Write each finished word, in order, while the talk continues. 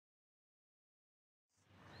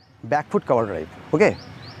back foot cover drive. Okay,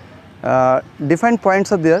 different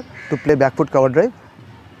points are there to play back foot cover drive,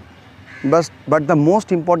 but the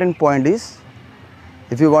most important point is,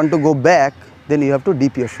 if you want to go back, then you have to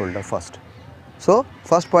dip your shoulder first. So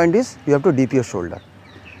first point is you have to dip your shoulder,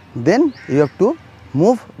 then you have to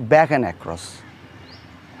move back and across,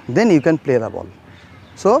 then you can play the ball.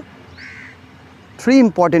 So three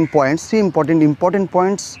important points.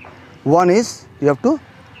 One is you have to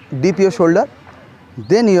dip your shoulder,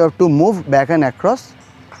 then you have to move back and across,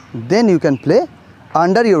 then you can play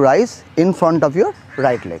under your eyes in front of your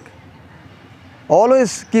right leg.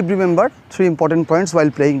 Always keep remember three important points while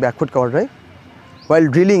playing back foot cover drive. While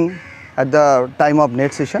drilling at the time of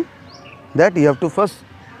net session, that you have to first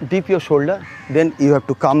dip your shoulder, then you have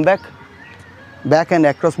to come back and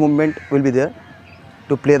across movement will be there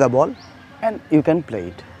to play the ball, and you can play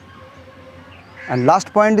it. And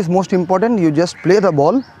last point is most important, you just play the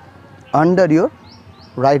ball under your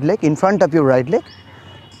right leg, in front of your right leg,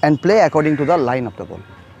 and play according to the line of the ball.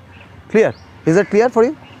 Clear? Is that clear for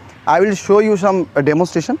you? I will show you some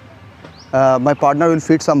demonstration. My partner will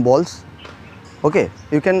feed some balls. Okay,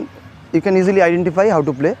 you can easily identify how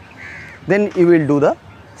to play. Then you will do the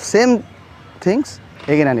same things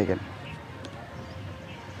again and again.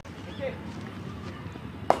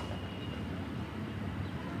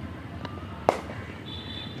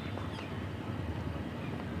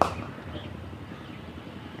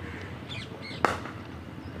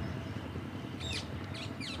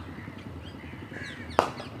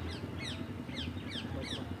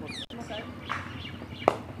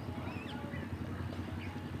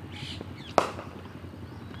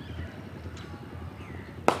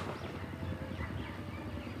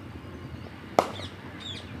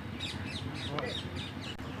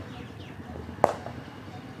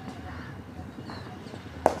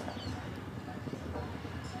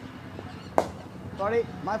 Sorry,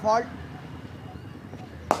 my fault.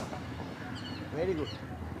 Very good.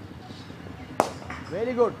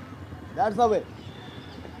 Very good. That's the way.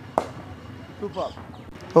 Super.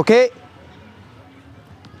 Okay.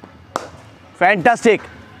 Fantastic.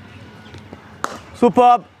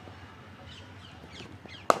 Superb.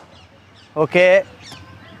 Okay.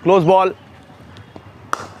 Close ball.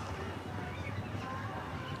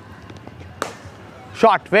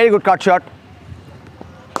 Shot. Very good cut shot.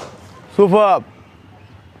 Superb.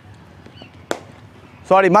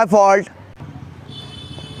 Sorry, my fault.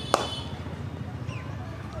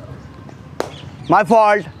 My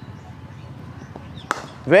fault.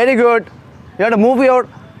 Very good. You have to move your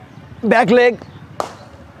back leg.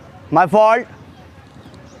 My fault.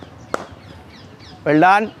 Well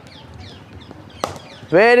done.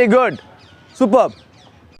 Very good. Superb.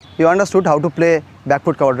 You understood how to play back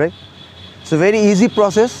foot cover drive. It's a very easy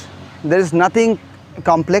process. There is nothing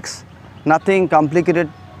complex, nothing complicated.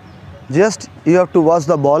 Just you have to watch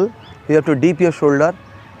the ball, you have to dip your shoulder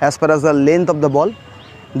as per as the length of the ball,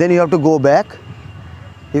 then you have to go back.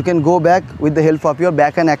 You can go back with the help of your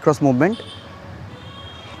back and across movement.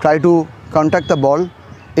 Try to contact the ball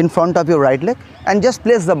in front of your right leg and just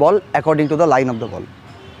place the ball according to the line of the ball.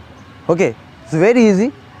 Okay, it's very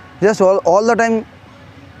easy. Just all the time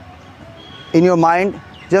in your mind,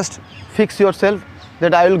 just fix yourself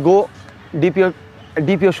that I will go dip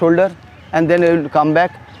your shoulder and then I will come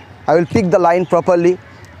back. I will pick the line properly,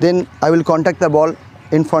 then I will contact the ball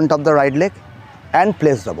in front of the right leg and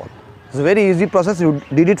place the ball. It's a very easy process. You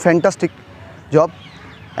did it fantastic job,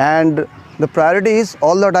 and the priority is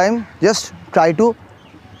all the time just try to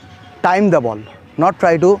time the ball, not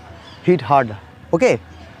try to hit hard. Okay,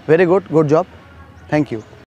 very good job. Thank you.